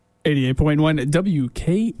88.1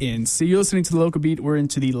 WKNC. You're listening to The Local Beat. We're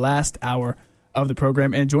into the last hour of the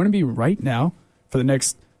program. And joining me right now for the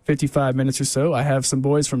next 55 minutes or so, I have some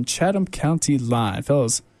boys from Chatham County Line.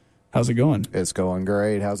 Fellas, how's it going? It's going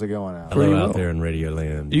great. How's it going, Al? Hello out there in Radio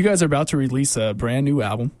Land. You guys are about to release a brand new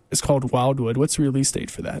album. It's called Wildwood. What's the release date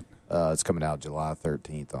for that? It's coming out July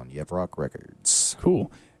 13th on Yep Rock Records. Cool.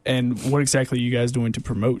 And what exactly are you guys doing to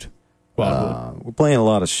promote Wildwood? We're playing a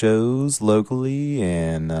lot of shows locally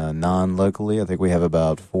and non-locally. I think we have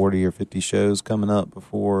about 40 or 50 shows coming up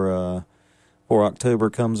before October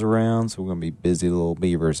comes around, so we're going to be busy little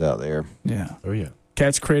beavers out there. Yeah. Oh, yeah.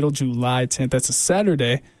 Cat's Cradle, July 10th. That's a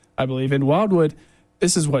Saturday, I believe. In Wildwood,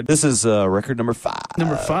 this is what? This is record number 5.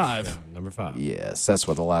 Number 5. Yeah, number 5. Yes, that's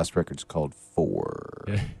what the last record's called, 4.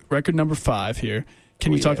 Yeah. Record number 5 here.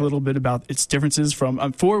 Can you talk a little bit about its differences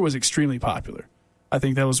from 4 was extremely popular. I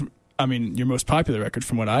think that was, your most popular record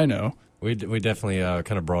from what I know. We definitely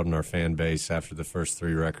kind of broadened our fan base after the first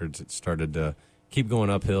 3 records. It started to keep going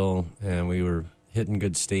uphill, and we were hitting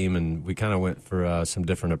good steam, and we kind of went for some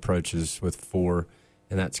different approaches with 4,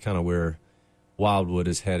 and that's kind of where Wildwood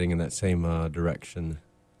is heading in that same direction.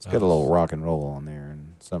 It's got a little rock and roll on there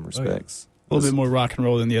in some respects. A little bit more rock and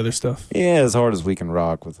roll than the other stuff. Yeah, as hard as we can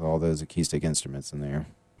rock with all those acoustic instruments in there.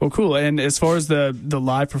 Well, cool. And as far as the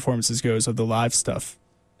live performances goes, of the live stuff,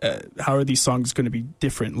 how are these songs going to be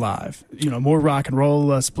different live? More rock and roll,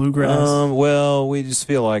 less bluegrass? Well, we just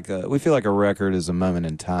feel like a record is a moment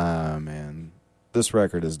in time, and this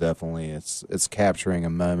record is definitely it's capturing a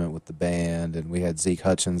moment with the band. And we had Zeke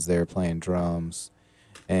Hutchins there playing drums,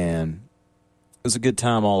 and it was a good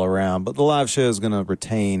time all around. But the live show is going to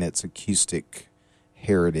retain its acoustic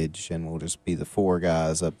heritage, and we'll just be the 4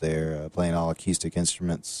 guys up there playing all acoustic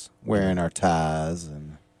instruments, wearing our ties,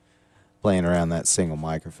 and playing around that single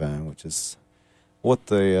microphone, which is what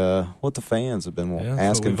the fans have been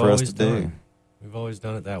asking for us to do. We've always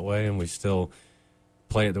done it that way, and we still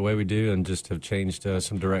play it the way we do, and just have changed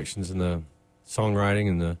some directions in the songwriting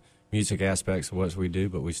and the music aspects of what we do,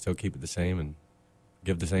 but we still keep it the same and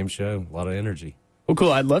give the same show. A lot of energy. Well,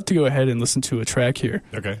 cool. I'd love to go ahead and listen to a track here.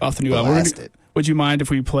 Okay. Off the new album. Would you mind if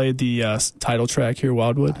we played the title track here,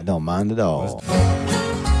 Wildwood? I don't mind at all.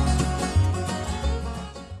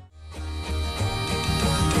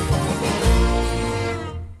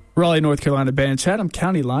 Raleigh, North Carolina band, Chatham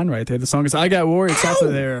County Line right there. The song is I Got Worried. It's off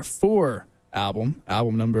of their 4 album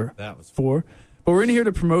number 4. But we're in here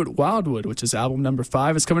to promote Wildwood, which is album number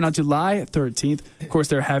 5. It's coming out July 13th. Of course,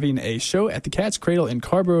 they're having a show at the Cat's Cradle in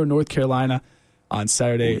Carborough, North Carolina on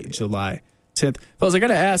Saturday, July 10th. Fellas, I got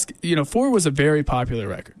to ask, 4 was a very popular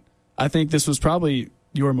record. I think this was probably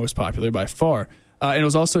your most popular by far. And it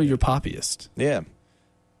was also your poppiest. Yeah.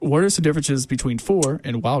 What are some differences between 4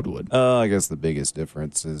 and Wildwood? I guess the biggest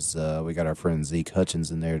difference is we got our friend Zeke Hutchins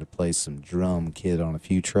in there to play some drum kit on a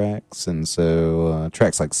few tracks. And so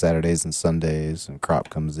tracks like Saturdays and Sundays and Crop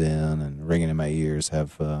Comes In and Ringing in My Ears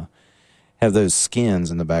have those skins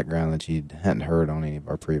in the background that you hadn't heard on any of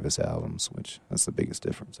our previous albums, which that's the biggest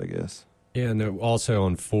difference, I guess. Yeah, and also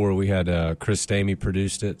on 4, we had Chris Stamey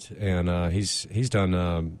produced it, and he's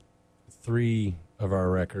done 3 of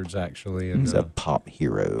our records, actually. And he's a pop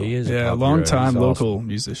hero. He is a long-time local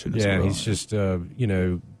musician as well. Yeah, he's just,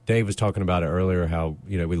 Dave was talking about it earlier, how,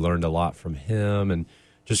 we learned a lot from him, and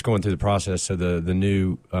just going through the process. So the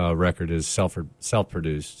new record is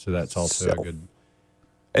self-produced, so that's also a good...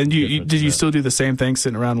 And did you still do the same thing,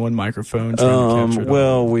 sitting around one microphone?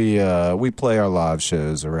 Well, we play our live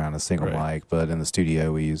shows around a single mic, but in the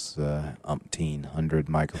studio we use umpteen hundred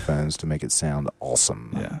microphones to make it sound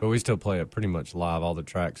awesome. Yeah, but we still play it pretty much live. All the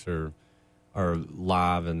tracks are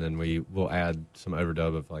live, and then we'll add some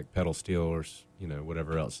overdub of like pedal steel or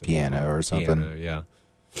whatever else, piano or something. Piano, yeah.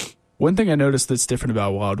 One thing I noticed that's different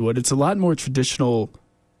about Wildwood, it's a lot more traditional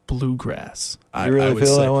bluegrass. You really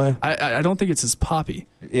feel that way? I don't think it's as poppy.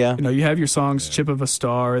 Yeah. You have your songs Chip of a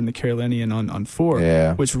Star and the Carolinian on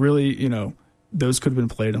 4, which really, those could have been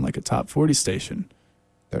played on like a top 40 station.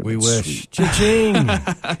 We wish. Cha-ching!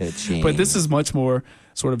 Cha-ching. But this is much more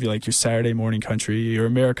sort of like your Saturday morning country, your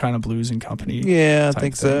Americana Blues and Company. Yeah, I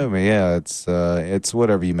think so. I mean, yeah, it's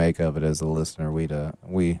whatever you make of it as a listener. We don't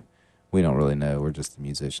really know. We're just the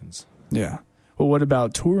musicians. Yeah. Well, what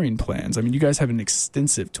about touring plans? I mean, you guys have an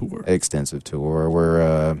extensive tour.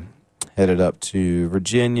 We're headed up to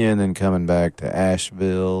Virginia and then coming back to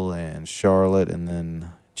Asheville and Charlotte and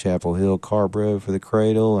then Chapel Hill, Carborough for the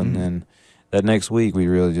Cradle. And then that next week we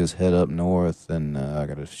really just head up north, and I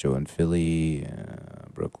got a show in Philly,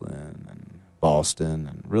 Brooklyn, and Boston,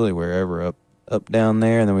 and really wherever up down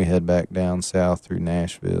there. And then we head back down south through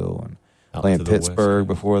Nashville and Out playing to the west Pittsburgh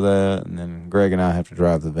coast. before that, and then Greg and I have to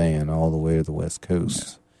drive the van all the way to the West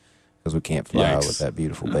Coast because we can't fly Yikes. with that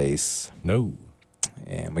beautiful bass, No,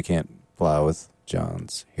 and we can't fly with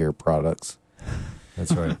John's hair products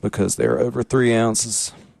that's right. because they're over 3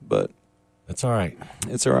 ounces. But That's all right.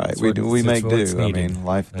 it's all right. That's We what- do. We that's make what's do. I needed. mean,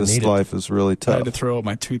 life. I This need it. life is really I had tough. to throw out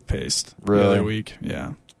my toothpaste the Really? other week.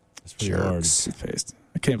 Yeah, It's pretty hard. Jerks. toothpaste.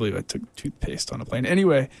 I can't believe I took toothpaste on a plane.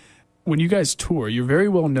 Anyway, when you guys tour, you're very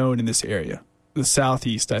well known in this area. The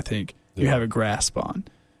Southeast, I think, you Yeah. have a grasp on.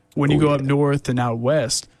 When you Oh, go up yeah. north and out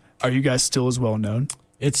west, are you guys still as well known?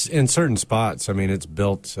 It's in certain spots. I mean, it's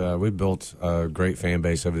built. We've built a great fan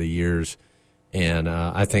base over the years, and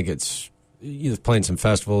I think it's playing some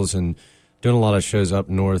festivals and doing a lot of shows up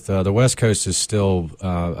north. The West Coast is still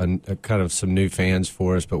a kind of some new fans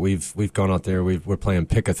for us, but we've gone out there. We're playing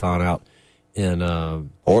Pickathon out in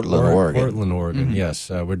Portland, Oregon. Portland, Oregon. Mm-hmm. Yes,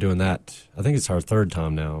 we're doing that. I think it's our third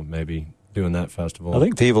time now, maybe doing that festival. I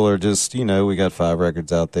think people are just, we got 5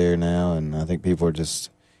 records out there now, and I think people are just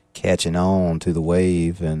catching on to the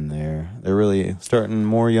wave, and they're really starting.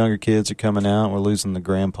 More younger kids are coming out. We're losing the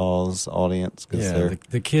grandpa's audience because yeah, they're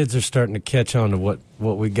the kids are starting to catch on to what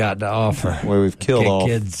we got to offer. where we've killed off.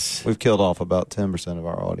 Kids. We've killed off about 10% of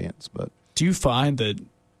our audience, but Do you find that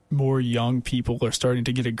more young people are starting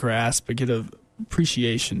to get a grasp, get a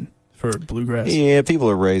appreciation for bluegrass? yeah, people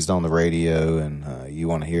are raised on the radio, and you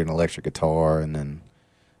want to hear an electric guitar, and then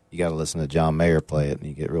you got to listen to John Mayer play it, and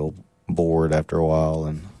you get real bored after a while,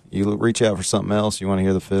 and you reach out for something else. You want to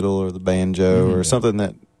hear the fiddle or the banjo or something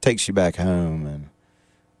that takes you back home, and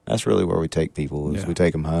that's really where we take people. Is Yeah. we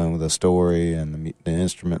take them home with a story and the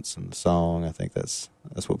instruments and the song. I think that's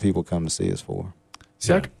what people come to see us for.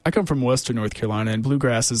 See, Yeah. I come from Western North Carolina, and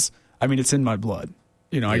bluegrass is, it's in my blood.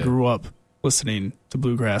 I Yeah. grew up listening to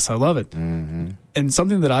bluegrass. I love it. Mm-hmm. And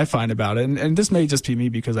something that I find about it, and this may just be me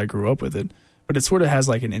because I grew up with it, but it sort of has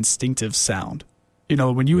like an instinctive sound.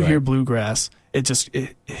 When you hear Right. bluegrass, it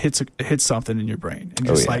hits something in your brain, and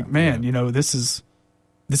Oh, just yeah. like, man, this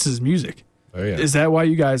is music. Oh yeah. Is that why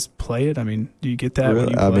you guys play it? I mean, do you get that? When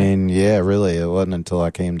Really, you I play? mean, yeah, really. It wasn't until I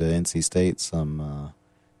came to NC State some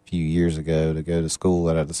few years ago to go to school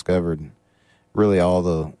that I discovered really all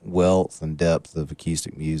the wealth and depth of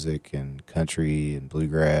acoustic music and country and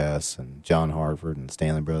bluegrass and John Hartford and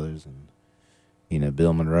Stanley Brothers and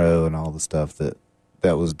Bill Monroe and all the stuff that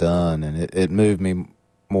was done, and it moved me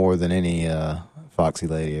more than any Foxy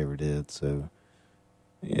Lady ever did. So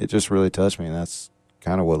it just really touched me, and that's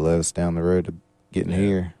kind of what led us down the road to getting Yeah.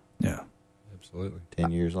 here yeah. Absolutely.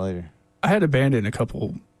 10 years later. I had a band in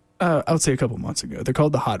I would say a couple months ago. They're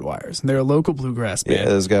called the Hot Wires, and they're a local bluegrass band. Yeah,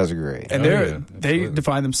 those guys are great. And Oh, they yeah, absolutely.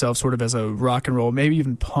 define themselves sort of as a rock and roll, maybe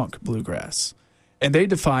even punk bluegrass. And they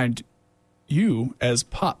defined you as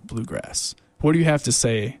pop bluegrass. What do you have to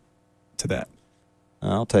say to that?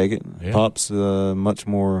 I'll take it. Yeah. Pop's much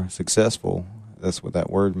more successful. That's what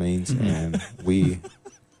that word means. And we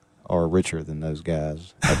are richer than those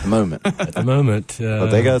guys at the moment. At the moment, But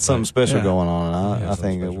they got something special yeah. going on, and Yeah, I something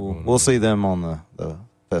think special going we'll on. see them on the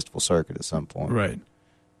festival circuit at some point. Right.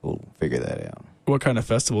 We'll figure that out. What kind of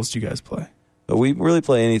festivals do you guys play? But we really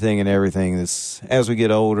play anything and everything. That's as we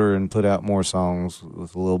get older and put out more songs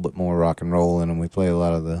with a little bit more rock and roll in them. We play a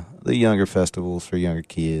lot of the younger festivals for younger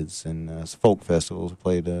kids and folk festivals. We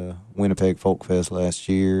played Winnipeg Folk Fest last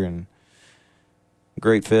year and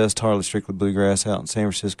Great Fest, Harley Strictly Bluegrass out in San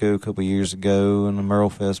Francisco a couple years ago, and the Merle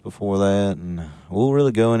Fest before that. And we'll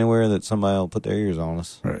really go anywhere that somebody will put their ears on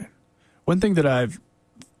us. Right. One thing that I've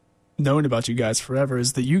known about you guys forever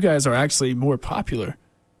is that you guys are actually more popular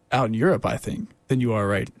out in Europe, I think, than you are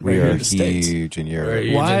right We here are in the States. huge in Europe. Very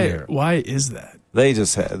huge. in Europe. Why is that? They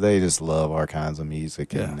just love our kinds of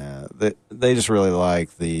music, Yeah. and they just really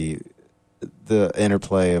like the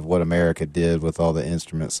interplay of what America did with all the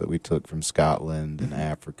instruments that we took from Scotland and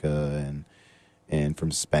Africa and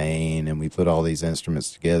from Spain, and we put all these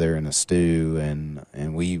instruments together in a stew, and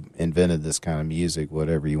we invented this kind of music,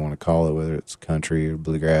 whatever you want to call it, whether it's country or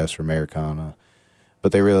bluegrass or Americana.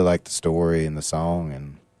 But they really like the story and the song,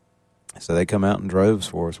 and so they come out in droves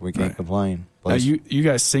for us. We can't Right. complain. Now, you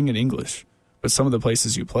guys sing in English, but some of the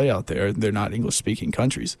places you play out there, they're not English-speaking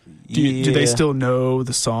countries. Do they Yeah. still know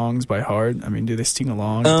the songs by heart? I mean, do they sing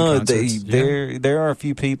along at the concerts? There are a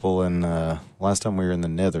few people, and last time we were in the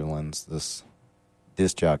Netherlands, this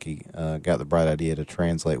disc jockey got the bright idea to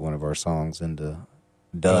translate one of our songs into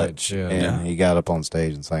Dutch, yeah. and Yeah. he got up on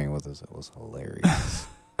stage and sang it with us. It was hilarious.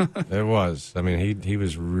 It was. I mean, he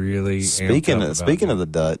was really speaking amped of the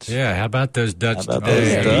Dutch, Yeah, how about those Dutch? how about Oh, those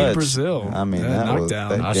yeah, today? Dutch? Brazil. I mean, Yeah, knockdown.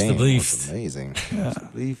 that game Alsjeblieft. was amazing. Yeah.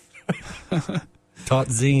 Alsjeblieft. Tot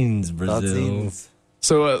ziens, Brazil. Tot ziens.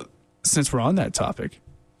 So since we're on that topic,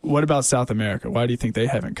 what about South America? Why do you think they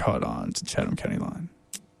haven't caught on to Chatham County Line?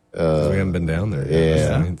 We haven't been down there yet. Yeah, That's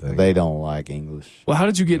the main thing. they don't like English. Well, how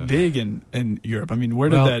did you get big in Europe? I mean,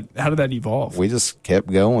 how did that evolve? We just kept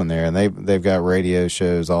going there, and they've got radio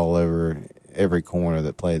shows all over every corner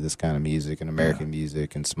that play this kind of music and American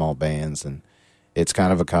music and small bands, and it's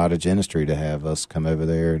kind of a cottage industry to have us come over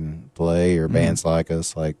there and play, or bands like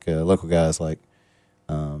us, like local guys like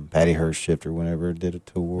Patty Hurstshifter whenever did a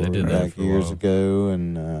tour back years ago,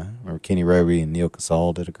 and or Kenny Roby and Neil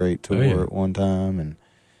Casal did a great tour at one time, and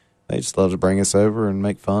they just love to bring us over and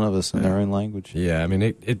make fun of us in their own language. Yeah, I mean,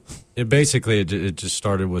 it basically just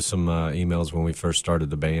started with some emails when we first started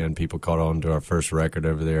the band. People caught on to our first record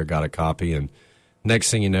over there, got a copy, and next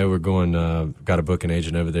thing you know, we're going, got a booking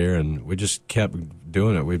agent over there, and we just kept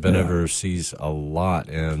doing it. We've been overseas a lot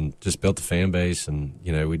and just built the fan base, and,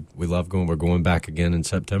 you know, we love going. We're going back again in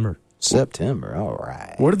September. September, all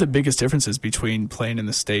right. What are the biggest differences between playing in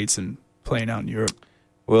the States and playing out in Europe?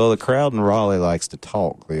 Well, the crowd in Raleigh likes to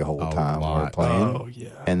talk the whole time we're playing. Oh, yeah.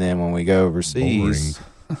 And then when we go overseas,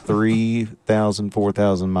 3,000,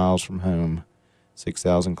 4,000 miles from home,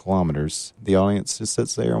 6,000 kilometers, the audience just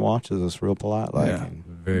sits there and watches us real polite.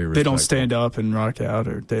 Very respectful. They don't stand up and rock out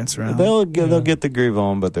or dance around. They'll get the groove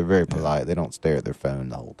on, but they're very polite. They don't stare at their phone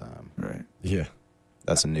the whole time. Right. Yeah.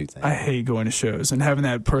 That's a new thing. I hate going to shows and having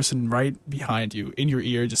that person right behind you in your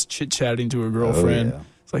ear just chit-chatting to her girlfriend. Oh, yeah.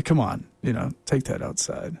 It's like, come on, take that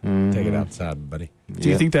outside. Mm-hmm. Take it outside, buddy. Do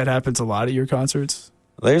you think that happens a lot at your concerts?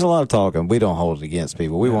 There's a lot of talking. We don't hold it against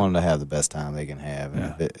people. We want them to have the best time they can have. And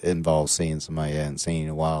if it involves seeing somebody you haven't seen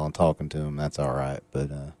in a while and talking to them, that's all right. But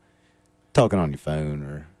talking on your phone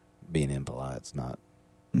or being impolite, it's not.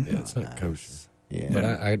 Yeah, it's not nice. kosher. Yeah. But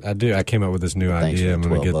I came up with this new idea. I'm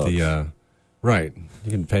going to get the right.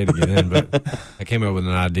 You can pay to get in, but I came up with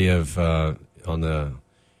an idea of on the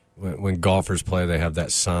when golfers play, they have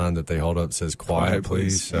that sign that they hold up that says "Quiet,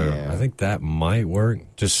 please." So I think that might work.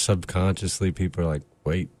 Just subconsciously, people are like,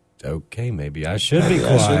 "Wait, okay, maybe I should be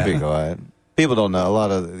quiet." I should be quiet. People don't know. A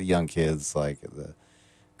lot of the young kids, like the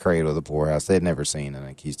Cradle of the Poorhouse, they've never seen an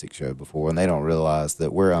acoustic show before, and they don't realize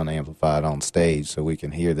that we're unamplified on stage, so we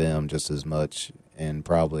can hear them just as much and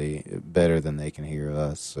probably better than they can hear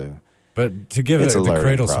us. So. But to give the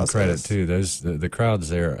Cradle some credit process. too, the crowds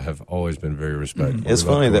there have always been very respectful. It's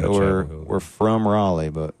funny that we're from Raleigh,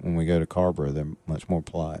 but when we go to Carborough, they're much more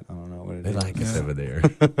polite. I don't know what it is. They like us over there.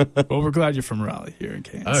 Well, we're glad you're from Raleigh here in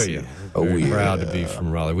Kansas. Oh yeah, we're proud to be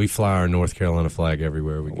from Raleigh. We fly our North Carolina flag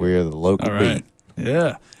everywhere we go. We're the local beat.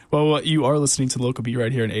 Yeah. Well, you are listening to Local Beat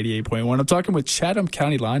right here in 88.1. I'm talking with Chatham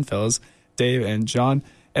County Line fellas, Dave and John,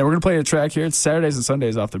 and we're gonna play a track here. It's Saturdays and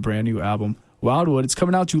Sundays off the brand new album Wildwood. It's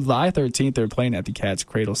coming out July 13th. They're playing at the Cat's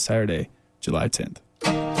Cradle Saturday, July 10th.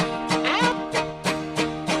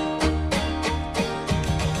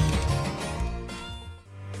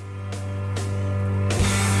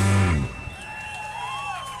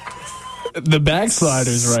 The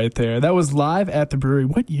Backsliders right there. That was live at the brewery.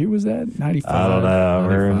 What year was that? 95? I don't know.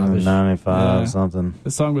 We're in 95 Yeah. something.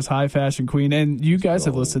 The song was High Fashion Queen, and you guys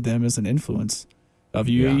have listed them as an influence of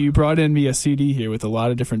you. Yeah. You brought in me a CD here with a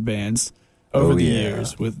lot of different bands over the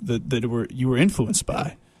years with that you were influenced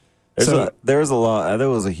by. There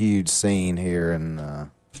was a huge scene here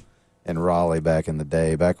in Raleigh back in the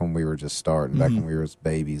day, back when we were just starting, back when we were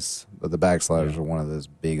babies. But the Backsliders were one of those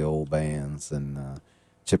big old bands, and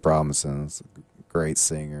Chip Robinson's a great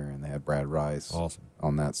singer, and they had Brad Rice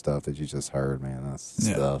on that stuff that you just heard, man. That's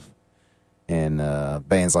stuff. And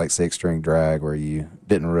bands like Six String Drag, where you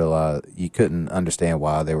didn't realize, you couldn't understand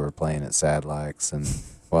why they were playing at Sadlax and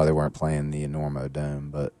why they weren't playing the Enormo Dome,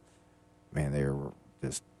 but man, they were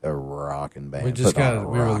just a rocking band. We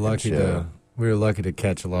were lucky to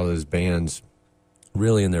catch a lot of those bands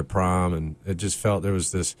really in their prime, and it just felt there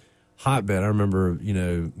was this hotbed. I remember,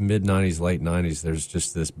 mid 90s, late 90s, there's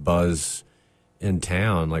just this buzz in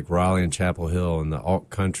town, like Raleigh and Chapel Hill, and the alt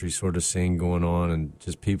country sort of scene going on, and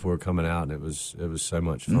just people were coming out, and it was so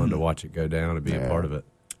much fun to watch it go down and be a part of it.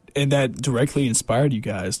 And that directly inspired you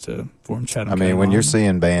guys to form Chatham. I mean, when you're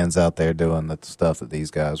seeing bands out there doing the stuff that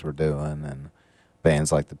these guys were doing, and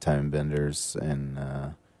bands like the Tone Benders, and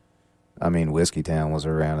Whiskey Town was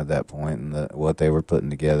around at that point, and what they were putting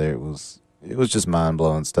together, it was just mind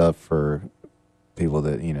blowing stuff for people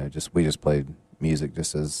that we just played music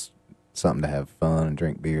just as something to have fun and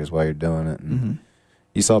drink beers while you're doing it, and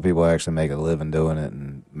you saw people actually make a living doing it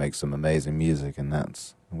and make some amazing music, and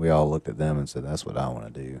we all looked at them and said, that's what I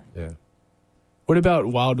want to do. Yeah. What about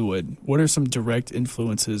Wildwood? What are some direct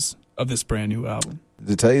influences of this brand new album?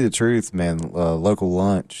 To tell you the truth, man, Local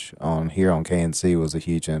Lunch here on KNC was a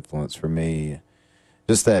huge influence for me.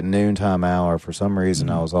 just that noontime hour. For some reason,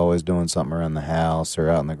 I was always doing something around the house or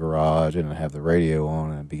out in the garage, and I'd have the radio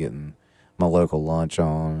on, and I'd be getting my local lunch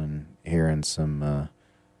on and hearing some.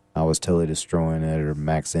 I Was Totally Destroying It, or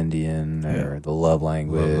Max Indian, or The Love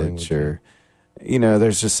Language, or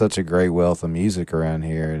there's just such a great wealth of music around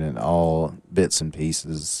here, and all bits and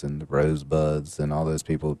pieces, and the Rosebuds, and all those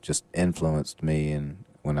people just influenced me. And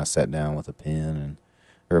when I sat down with a pen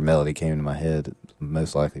or a melody came to my head, it was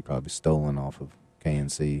most likely probably stolen off of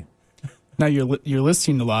KNC. Now you're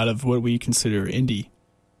listing a lot of what we consider indie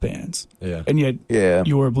bands, and yet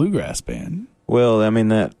you're a bluegrass band. Well, I mean,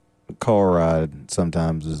 that car ride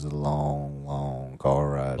sometimes is a long, long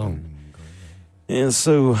car ride. And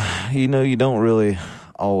so, you don't really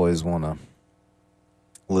always want to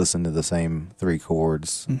listen to the same 3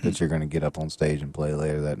 chords that you're going to get up on stage and play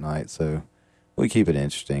later that night. So we keep it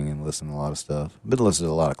interesting and listen to a lot of stuff. Been listening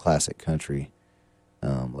to a lot of classic country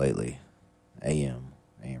lately. AM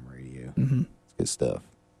radio. It's good stuff.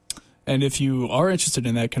 And if you are interested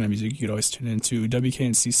in that kind of music, you could always tune into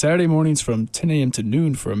WKNC Saturday mornings from 10 a.m. to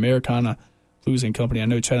noon for Americana Blues and Company. I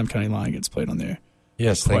know Chatham County Line gets played on there.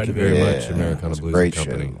 Yes, thank you very much, Americana Blues and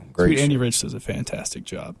Company. Great Andy Rich does a fantastic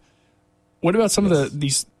job. What about some of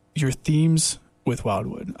your themes with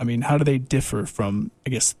Wildwood? I mean, how do they differ from, I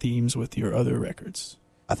guess, themes with your other records?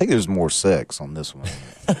 I think there's more sex on this one,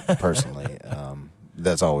 personally.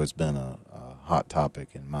 That's always been a hot topic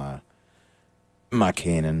in my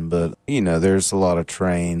canon, but there's a lot of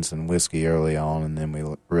trains and whiskey early on, and then we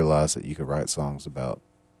realized that you could write songs about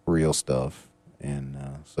real stuff, and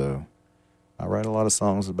so I write a lot of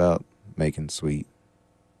songs about making sweet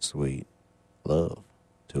love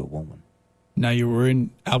to a woman. Now we're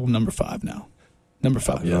in album number 5 now. Number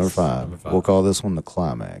 5. Yes, number 5. We'll call this one The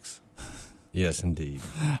Climax. Yes, indeed.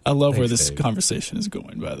 I love where this conversation is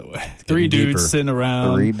going, by the way. 3 dudes deeper. Sitting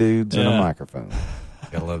around. 3 dudes and a microphone.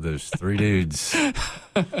 Gotta love those 3 dudes.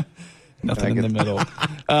 Nothing in the middle.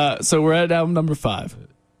 So we're at album number 5.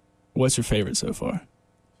 What's your favorite so far?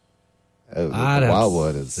 Oh,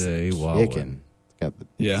 Wildwood is kicking. Got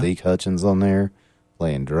the Zeke Hutchins on there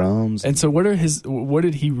playing drums. And so what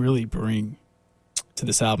did he really bring to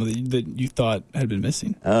this album that you thought had been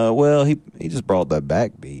missing? Well, he just brought that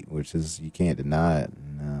backbeat, which is, you can't deny it.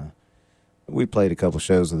 And, we played a couple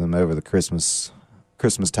shows with him over the Christmas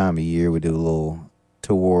time of year. We do a little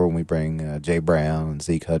tour when we bring Jay Brown and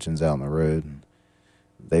Zeke Hutchins out on the road. And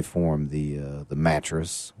they form the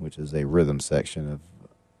Mattress, which is a rhythm section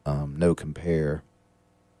of No Compare.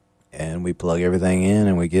 And we plug everything in,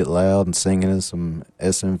 and we get loud and sing into some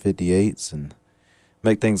SM58s and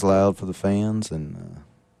make things loud for the fans. And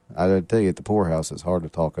I tell you, at the Poorhouse, it's hard to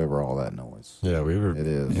talk over all that noise. Yeah, we were. It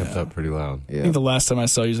is. Kept up pretty loud. Yeah. I think the last time I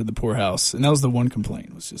saw you was at the Poorhouse, and that was the one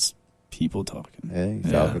complaint, was just people talking.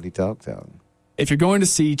 Yeah, he talked. If you're going to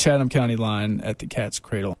see Chatham County Line at the Cat's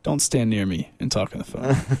Cradle, don't stand near me and talk on the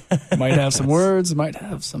phone. Might have some words, might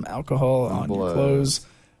have some alcohol on your clothes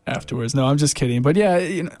afterwards. No, I'm just kidding. But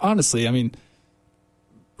yeah, honestly, I mean,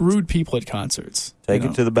 rude people at concerts. Take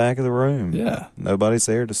it to the back of the room. Yeah. Nobody's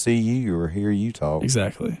there to see you or hear you talk.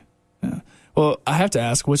 Exactly. Yeah. Well, I have to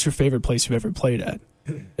ask, what's your favorite place you've ever played at?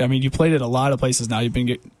 I mean, you played at a lot of places now. You've been,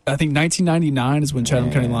 I think 1999 is when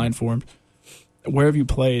Chatham County Line formed. Where have you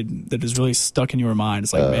played that has really stuck in your mind?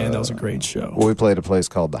 It's like, man, that was a great show. Well, we played a place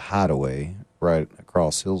called The Hideaway right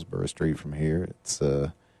across Hillsborough Street from here. It's I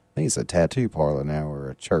think it's a tattoo parlor now, or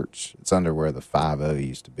a church. It's under where the 5-0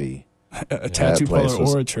 used to be. A tattoo parlor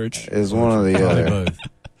or a church? It's one of the other.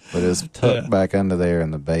 But it's tucked back under there in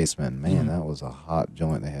the basement. Man, that was a hot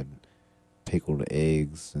joint. They had pickled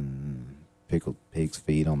eggs and pickled pig's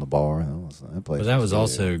feet on the bar. That was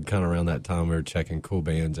also kind of around that time we were checking cool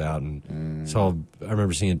bands out, and I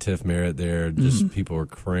remember seeing Tiff Merritt there. Just people were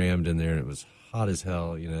crammed in there, and it was hot as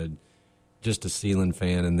hell. Just a ceiling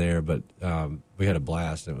fan in there, but we had a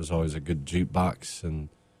blast. And it was always a good jukebox.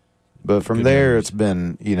 But from there, it's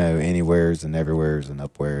been anywheres and everywheres and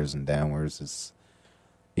upwares and downwares. It's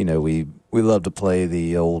we love to play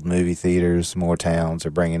the old movie theaters. More towns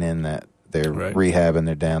are bringing in that. They're rehabbing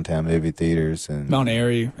their downtown movie theaters, and Mount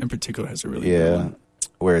Airy in particular has a really good one.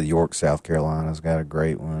 Where York, South Carolina's got a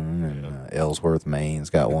great one, and Ellsworth, Maine's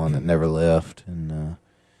got one that never left. And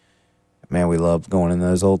man, we love going in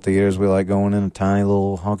those old theaters. We like going in a tiny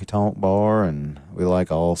little honky tonk bar, and we like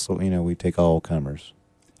we take all comers.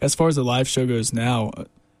 As far as the live show goes now,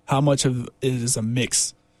 how much of it is a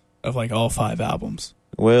mix of like all 5 albums?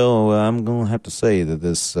 Well, I'm gonna have to say that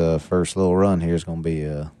this first little run here is gonna be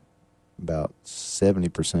about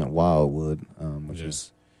 70% Wildwood, which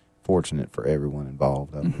is fortunate for everyone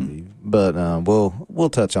involved, I believe. But we'll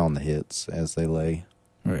touch on the hits as they lay.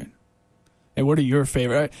 Right. And what are your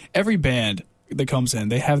favorite? Every band that comes in,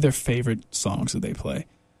 they have their favorite songs that they play.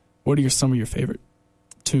 What are some of your favorite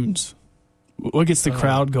tunes? What gets the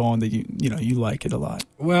crowd going that you like it a lot?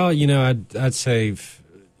 Well, I'd say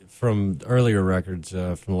from earlier records,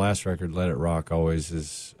 from the last record, "Let It Rock" always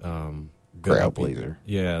is good. Crowd pleaser.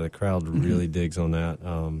 Yeah, the crowd really digs on that,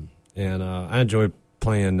 and I enjoy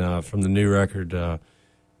playing from the new record.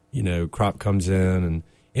 Crop comes in, and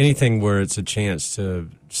anything where it's a chance to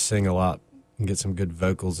sing a lot and get some good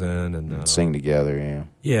vocals in, and sing together.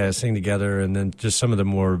 Yeah, sing together, and then just some of the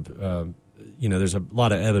more. There's a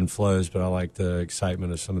lot of ebb and flows, but I like the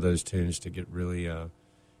excitement of some of those tunes to get really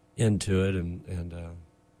into it and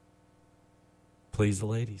please the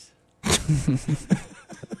ladies.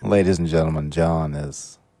 Ladies and gentlemen, John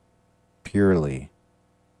is purely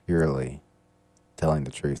telling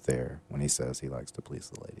the truth there when he says he likes to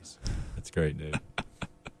please the ladies. That's great, dude.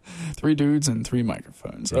 3 dudes and 3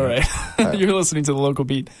 microphones. All right. You're listening to The Local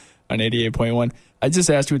Beat on 88.1. I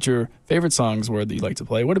just asked you what your favorite songs were that you like to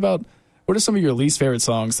play. What are some of your least favorite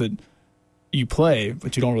songs that you play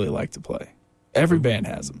but you don't really like to play? Every band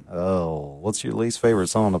has them. Oh, what's your least favorite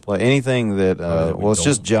song to play? Anything that, it's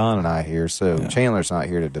just John and I here, so Chandler's not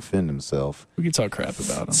here to defend himself. We can talk crap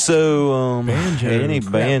about him. So,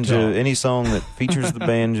 banjo, any song that features the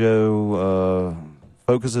banjo,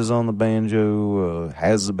 focuses on the banjo,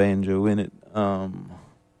 has the banjo in it,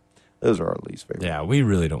 those are our least favorite. Yeah, we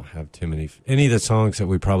really don't have too many. Any of the songs that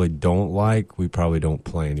we probably don't like, we probably don't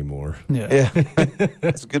play anymore. Yeah.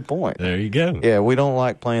 That's a good point. There you go. Yeah, we don't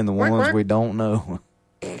like playing the ones we don't know.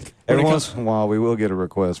 Every once in a while, we will get a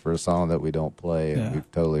request for a song that we don't play, and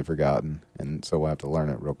we've totally forgotten, and so we'll have to learn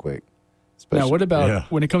it real quick. Now, what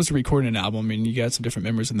about when it comes to recording an album? I mean, you got some different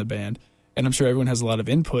members in the band, and I'm sure everyone has a lot of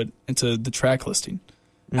input into the track listing.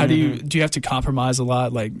 How do you have to compromise a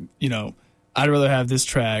lot? Like, I'd rather have this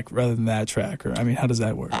track rather than that track, or how does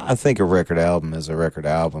that work? I think a record album is a record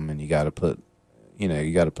album, and you got to put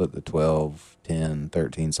the 12, 10,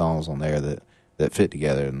 13 songs on there that fit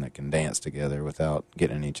together and that can dance together without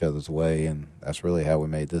getting in each other's way. And that's really how we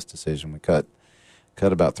made this decision. We cut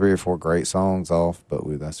about 3 or 4 great songs off, but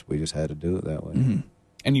we just had to do it that way. Mm-hmm.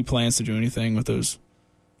 Any plans to do anything with those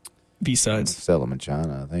B-sides? Sell them in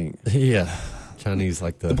China, I think. Yeah. Chinese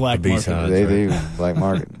like the black B-sides. They do, black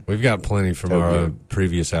market. We've got plenty from our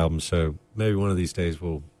previous albums, so maybe one of these days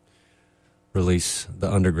we'll release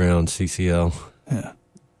the underground CCL. Yeah.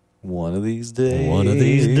 One of these days.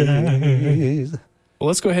 Well,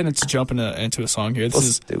 let's go ahead and jump into a song here.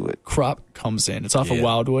 Let's do it. Crop Comes In. It's off of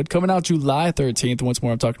Wildwood. Coming out July 13th. Once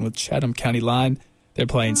more, I'm talking with Chatham County Line. They're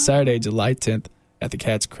playing Saturday, July 10th at the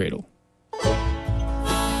Cat's Cradle.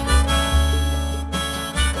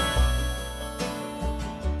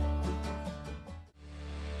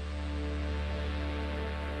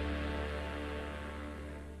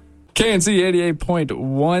 KNC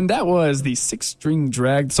 88.1. That was the 6-string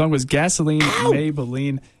drag. The song was Gasoline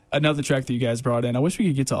Maybelline. Another track that you guys brought in. I wish we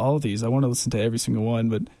could get to all of these. I want to listen to every single one,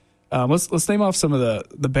 but let's name off some of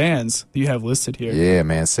the bands that you have listed here. Yeah,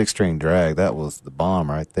 man, 6-string drag. That was the bomb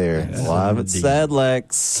right there. Yeah. Live at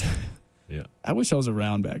Sadlex. Yeah, I wish I was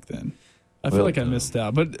around back then. I feel like I missed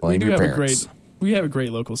out, but we blame do your have parents. we have a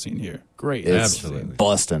great local scene here. Great, It's absolutely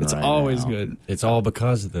busting. It's right always now. good. it's all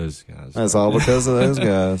because of those guys. That's all because of those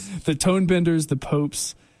guys. The Tone Benders, the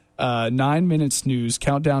Popes, 9 Minute Snooze,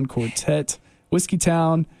 Countdown Quartet, Whiskey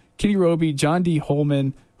Town, Kitty Roby, John D.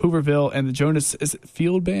 Holman, Hooverville, and the Jonas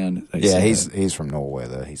Field Band. Yeah, he's from Norway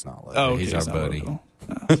though. He's not like okay, he's our buddy. Hooverville.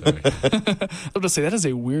 I was going to say that is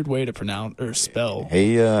a weird way to pronounce or spell.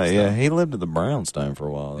 He lived at the Brownstone for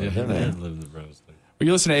a while. Yeah, he didn't he? did live in the Brownstone. Well,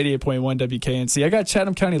 you're listening to 88.1 WKNC. I got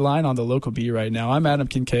Chatham County Line on the Local B right now. I'm Adam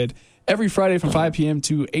Kincaid. Every Friday from 5 p.m.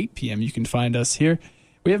 to 8 p.m. you can find us here.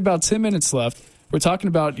 We have about 10 minutes left. We're talking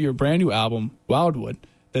about your brand new album, Wildwood.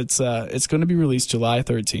 It's going to be released July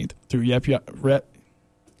 13th through Yep Rock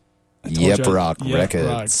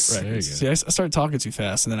Records. See, I started talking too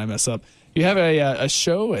fast and then I mess up. You have a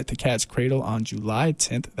show at the Cat's Cradle on July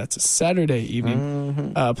 10th. That's a Saturday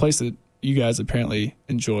evening. Place that you guys apparently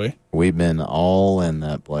enjoy. We've been all in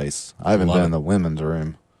that place. I haven't been in the women's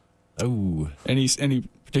room. Oh, Any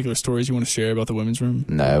particular stories you want to share about the women's room?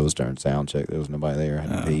 No, it was during sound check. There was nobody there. I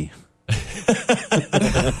had to pee.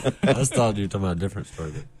 I just thought you were talking about a different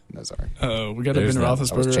story. No, sorry. We got a Ben That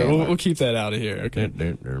was Roethlisberger. Chandler. We'll keep that out of here. Okay.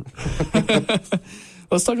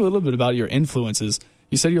 Let's talk a little bit about your influences.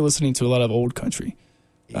 You said you're listening to a lot of old country.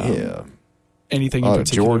 Yeah. Anything A in lot of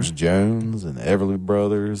particular? George Jones and Everly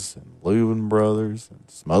Brothers and Leuven Brothers and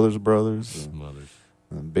Smothers Brothers and Mothers.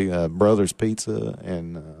 Big Brothers Pizza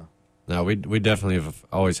and No, we definitely have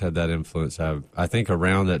always had that influence. I think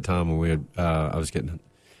around that time when we had, I was getting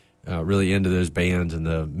really into those bands in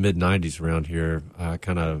the mid '90s around here. I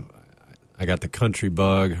got the country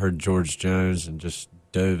bug, heard George Jones, and just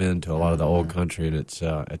dove into a lot of the old country, and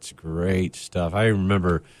it's great stuff. I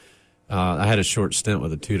remember I had a short stint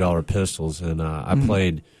with the $2 Pistols, and I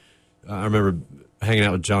played. I remember hanging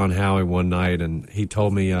out with John Howie one night, and he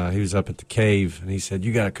told me he was up at the Cave, and he said,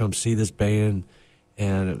 "You got to come see this band."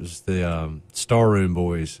 And it was the Star Room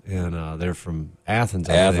Boys, and they're from Athens.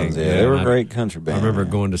 I think. Yeah, they were a great country band. I remember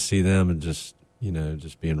going to see them and just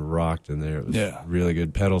being rocked in there. It was really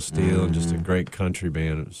good pedal steel and just a great country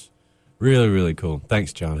band. It was really, really cool.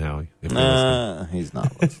 Thanks, John Howie. He's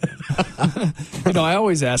not listening. I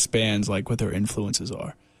always ask bands like what their influences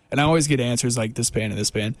are, and I always get answers like this band and this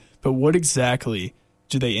band. But what exactly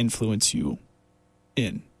do they influence you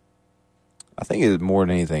in? I think more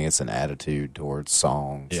than anything, it's an attitude towards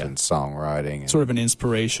songs and songwriting. And, sort of an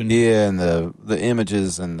inspiration. Yeah, and the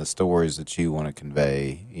images and the stories that you want to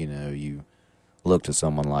convey. You look to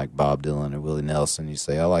someone like Bob Dylan or Willie Nelson, you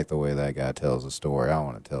say, I like the way that guy tells a story. I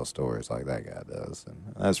want to tell stories like that guy does.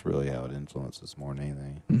 And that's really how it influences more than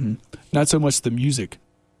anything. Mm-hmm. Not so much the music,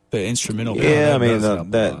 the instrumental. Yeah, I mean,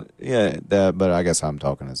 but I guess I'm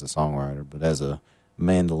talking as a songwriter, but as a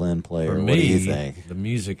mandolin player, what do you think? The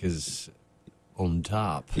music is on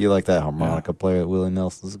top. You like that harmonica player that Willie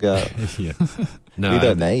Nelson's got? Yeah. No, he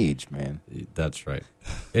doesn't age, man. That's right.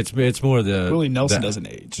 It's more the Willie Nelson doesn't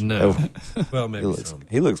age. No. Well, maybe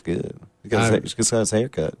he looks good. He just got his hair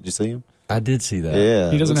cut. Did you see him? I did see that. Yeah,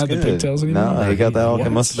 he doesn't have good. the pigtails anymore. No, he got that. It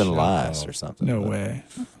must have been lice or something. No way.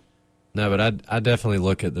 No, but I definitely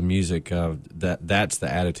look at the music. That's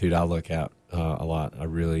the attitude I look at a lot. I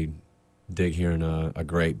really dig hearing a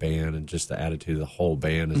great band, and just the attitude of the whole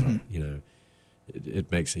band is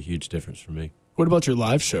it makes a huge difference for me. What about your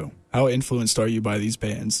live show? How influenced are you by these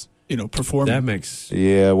bands? Performing. That makes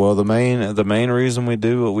Well, the main reason we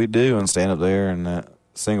do what we do and stand up there and that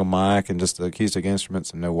single mic and just the acoustic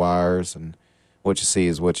instruments and no wires and what you see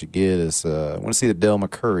is what you get is I want to see the Del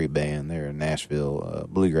McCurry band there in Nashville,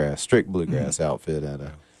 strict bluegrass outfit out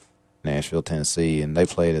of Nashville, Tennessee, and they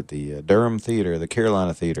played at the Durham Theater, the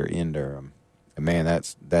Carolina Theater in Durham. And man,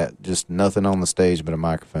 that just nothing on the stage but a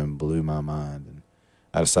microphone blew my mind. And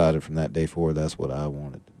I decided from that day forward that's what I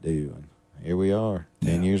wanted to do. And here we are,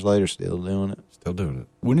 10 years later, still doing it. Still doing it.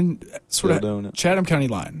 Still doing it. Chatham County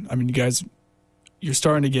Line. I mean, you guys, you're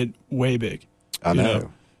starting to get way big. I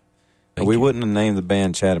know. We wouldn't have named the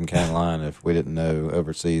band Chatham County Line if we didn't know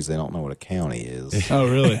overseas they don't know what a county is. Oh,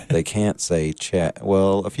 really? They can't say Chat.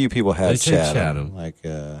 Well, a few people have Chatham. Like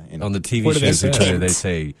on the TV shows, they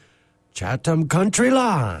say Chatham Country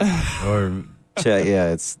Line. Or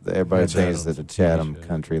it's everybody changes it to Chatham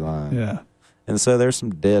Country Line. Yeah. And so there's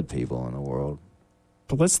some dead people in the world.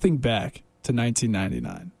 But let's think back to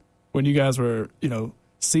 1999 when you guys were,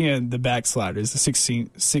 seeing the Backsliders, the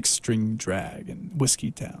six-string drag and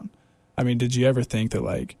Whiskey Town. I mean, did you ever think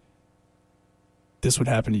that, this would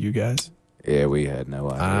happen to you guys? Yeah, we had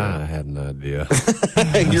no idea. I had an idea.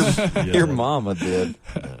 Your mama did.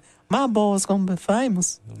 My boy's going to be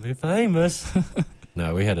famous. He'll be famous.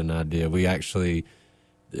 No, we had an idea. We actually,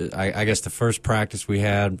 I guess the first practice we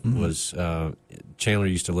had was Chandler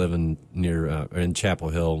used to live in Chapel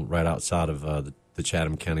Hill, right outside of the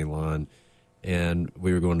Chatham County line. And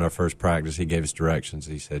we were going to our first practice. He gave us directions.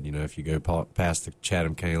 He said, if you go past the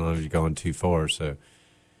Chatham County line, you're going too far. So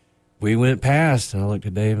we went past, and I looked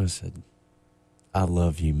at Dave and I said, I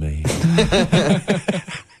love you, man.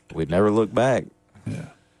 We'd never look back. Yeah.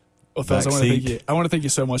 Well, fellas, I want to thank you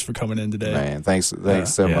so much for coming in today. Man, thanks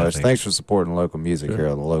so much. Thanks for supporting local music here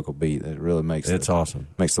on the local beat. It really makes awesome.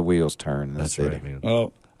 Makes the wheels turn in the city. Right, man.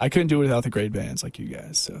 Well, I couldn't do it without the great bands like you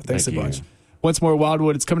guys. So thanks a bunch. Once more,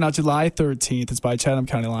 Wildwood. It's coming out July 13th. It's by Chatham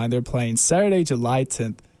County Line. They're playing Saturday, July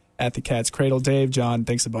 10th at the Cat's Cradle. Dave, John,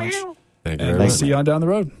 thanks a bunch. Thank you. And we'll see you on down the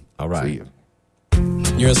road. All right. See you.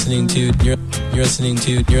 You're listening to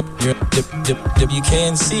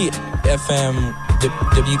WKNC FM,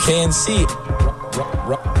 WKNC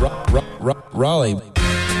Raleigh.